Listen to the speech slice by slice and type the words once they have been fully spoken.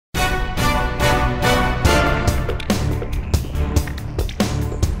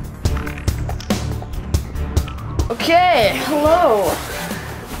Okay, hello.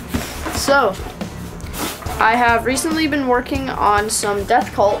 So, I have recently been working on some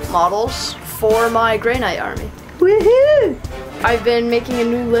Death Cult models for my Grey Knight army. Woohoo! I've been making a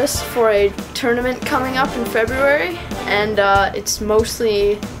new list for a tournament coming up in February, and it's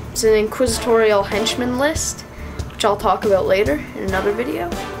an Inquisitorial Henchmen list, which I'll talk about later in another video.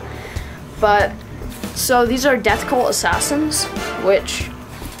 But, so these are Death Cult assassins, which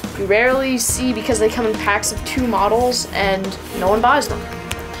you rarely see because they come in packs of 2 models and no one buys them.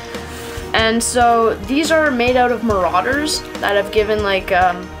 And so these are made out of Marauders that have given like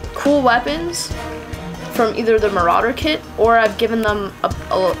cool weapons from either the Marauder kit, or I've given them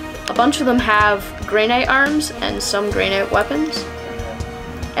a bunch of them have Grey Knight arms and some Grey Knight weapons.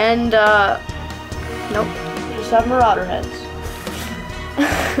 And nope, they just have Marauder heads.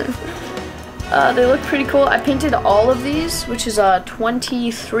 They look pretty cool. I painted all of these, which is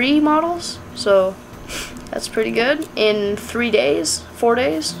 23 models, so that's pretty good, in 4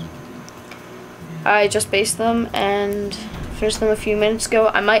 days. I just based them and finished them a few minutes ago.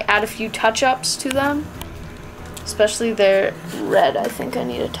 I might add a few touch-ups to them, especially their red. I think I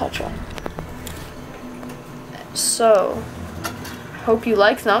need a touch-up. So, hope you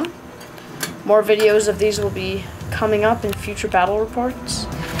like them. More videos of these will be coming up in future battle reports.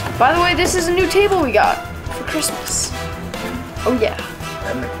 By the way, this is a new table we got for Christmas. Oh yeah.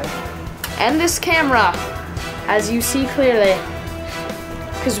 And this camera, as you see clearly.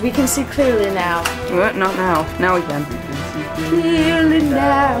 Because we can see clearly now. What? Not now. Now we can. Clearly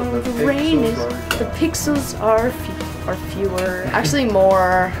now, the rain is... The pixels are fewer. Actually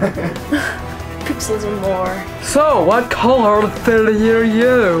more. Pixels are more. So, what color are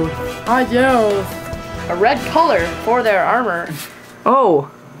you? I use a red color for their armor.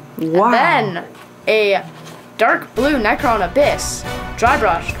 Oh, wow. And then a dark blue Necron Abyss, dry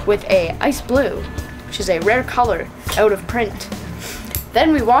brushed with a ice blue, which is a rare color out of print.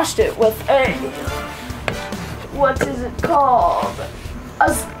 Then we washed it with a, what is it called?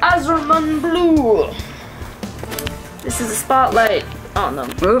 Azurman Blue. This is a spotlight on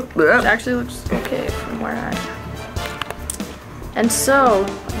them. It actually looks okay from where I am. And so,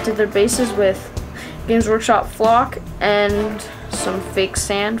 I did their bases with Games Workshop Flock and some fake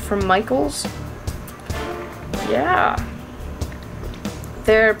sand from Michaels. Yeah.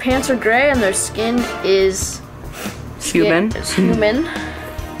 Their pants are gray and their skin is human. Human.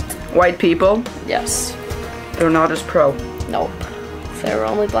 White people? Yes. They're not as pro. Nope. They were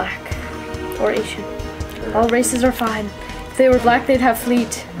only black. Or Asian. All races are fine. If they were black, they'd have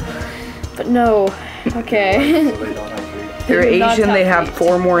fleet. But no. Okay. They're Asian, they have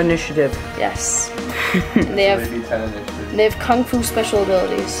 4 more initiative. Yes. And they have Kung Fu special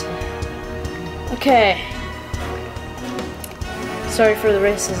abilities. Okay. Sorry for the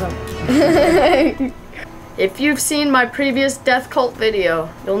racism. If you've seen my previous Death Cult video,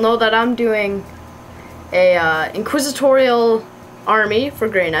 you'll know that I'm doing a Inquisitorial army for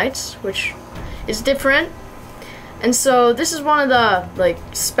Grey Knights, which is different. And so this is one of the like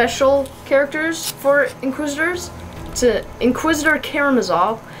special characters for Inquisitors. It's an Inquisitor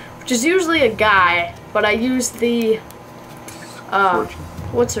Karamazov, which is usually a guy, but I used the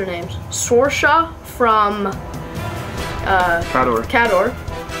what's her name? Sorsha from Cador.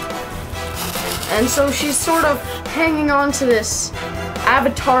 And so she's sort of hanging on to this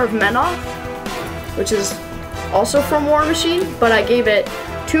Avatar of Menoth, which is also from War Machine, but I gave it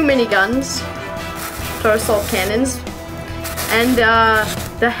 2 miniguns for assault cannons. And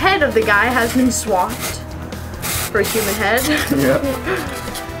the head of the guy has been swapped for a human head. Yep.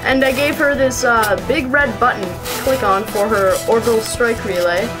 And I gave her this big red button to click on for her orbital strike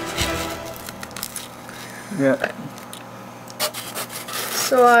relay. Yeah.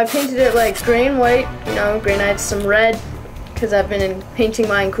 So I painted it like gray and white, you know, Grey Knights, some red, because I've been painting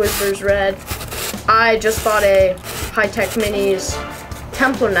my Inquisitors red. I just bought a High-Tech Minis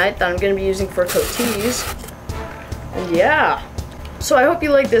Templar Knight that I'm going to be using for Coatees. And yeah. So I hope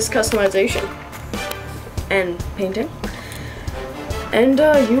you like this customization and painting. And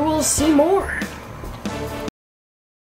you will see more.